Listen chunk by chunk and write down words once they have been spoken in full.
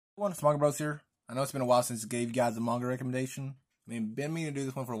everyone, it's Manga Bros here. I know it's been a while since I gave you guys a manga recommendation. Been meaning to do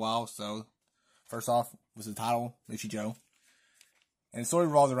this one for a while, so first off was the title, Mushijo. And the story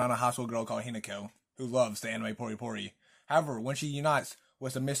revolves around a high school girl called Hinako, who loves the anime Pori Pori. However, when she unites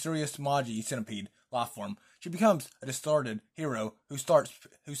with the mysterious Maji centipede life form, she becomes a distorted hero who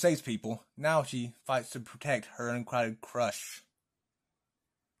saves people. Now she fights to protect her uncredited crush.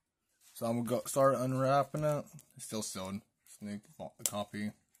 So I'm gonna start unwrapping it. It's still sealed. Sneak a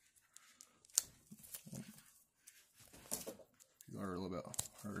copy. You are a little bit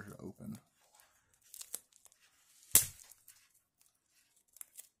harder to open.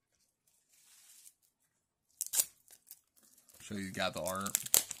 Show you got the art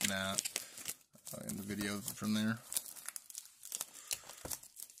and that and the videos from there.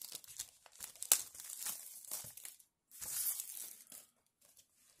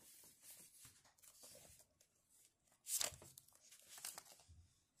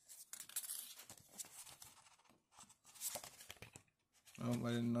 Oh, I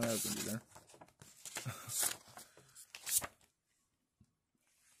didn't know that was going to be there.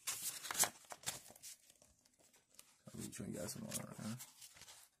 I'll be showing you guys some more right now.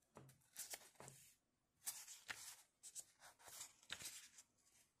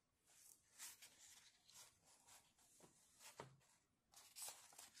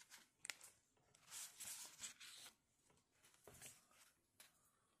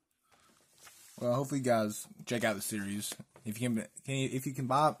 Well, hopefully you guys check out the series. If you can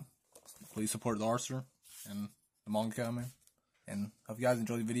buy it, please support the author and the manga coming. And hope you guys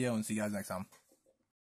enjoy the video and see you guys next time.